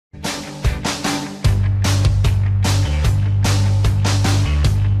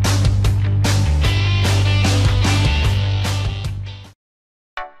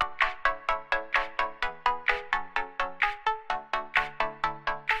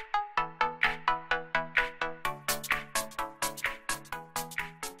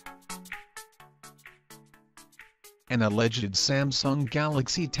An alleged Samsung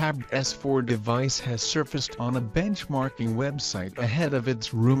Galaxy Tab S4 device has surfaced on a benchmarking website ahead of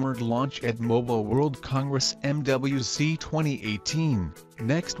its rumored launch at Mobile World Congress MWC 2018.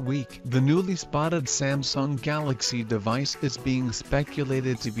 Next week, the newly spotted Samsung Galaxy device is being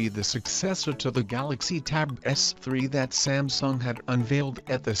speculated to be the successor to the Galaxy Tab S3 that Samsung had unveiled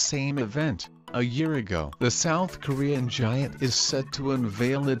at the same event a year ago. The South Korean giant is set to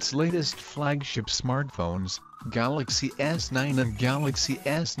unveil its latest flagship smartphones, Galaxy S9 and Galaxy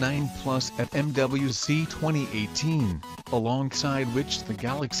S9 Plus at MWC 2018, alongside which the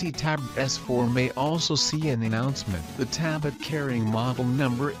Galaxy Tab S4 may also see an announcement. The tablet carrying model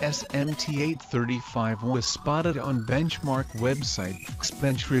number SMT835 was spotted on benchmark website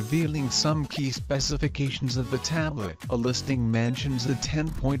Geekbench, revealing some key specifications of the tablet. A listing mentions a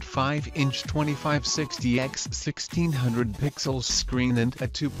 10.5-inch 2560x1600 pixels screen and a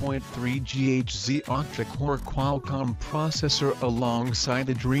 2.3 GHz octa-core Qualcomm processor alongside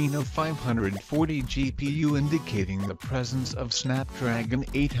Adreno 540 GPU, indicating the presence of Snapdragon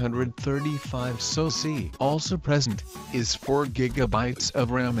 835 SoC. Also present is 4 GB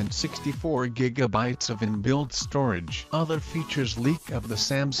of RAM and 64 GB of inbuilt storage. Other features leaked of the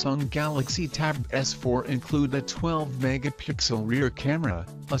Samsung Galaxy Tab S4 include a 12-megapixel rear camera,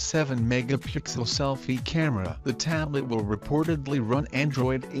 a 7-megapixel selfie camera. The tablet will reportedly run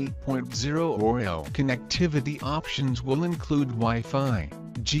Android 8.0 Oreo. Connectivity options will include Wi-Fi,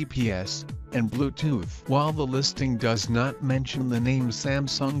 GPS, and Bluetooth. While the listing does not mention the name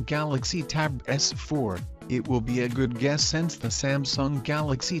Samsung Galaxy Tab S4, it will be a good guess since the Samsung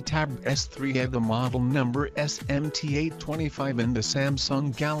Galaxy Tab S3 had the model number SMT825 and the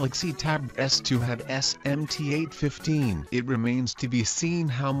Samsung Galaxy Tab S2 had SMT815. It remains to be seen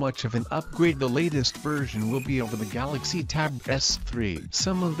how much of an upgrade the latest version will be over the Galaxy Tab S3.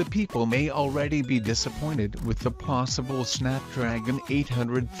 Some of the people may already be disappointed with the possible Snapdragon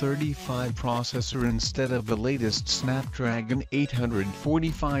 835 processor instead of the latest Snapdragon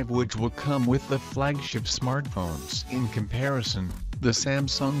 845, which will come with the flagship smartphones. In comparison, the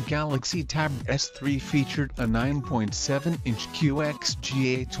Samsung Galaxy Tab S3 featured a 9.7-inch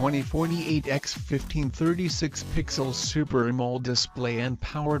QXGA 2048x1536 pixel Super AMOLED display and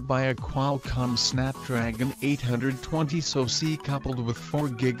powered by a Qualcomm Snapdragon 820 SoC coupled with 4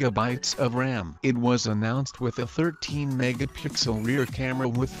 GB of RAM. It was announced with a 13-megapixel rear camera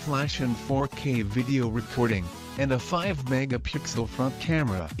with flash and 4K video recording, and a 5-megapixel front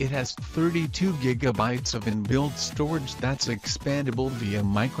camera. It has 32 GB of inbuilt storage that's expandable via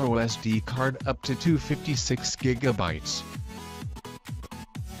microSD card up to 256 GB.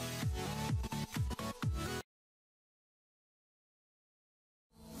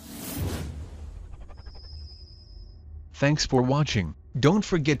 Thanks for watching. Don't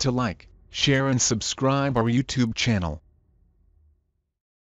forget to like, share and subscribe our YouTube channel.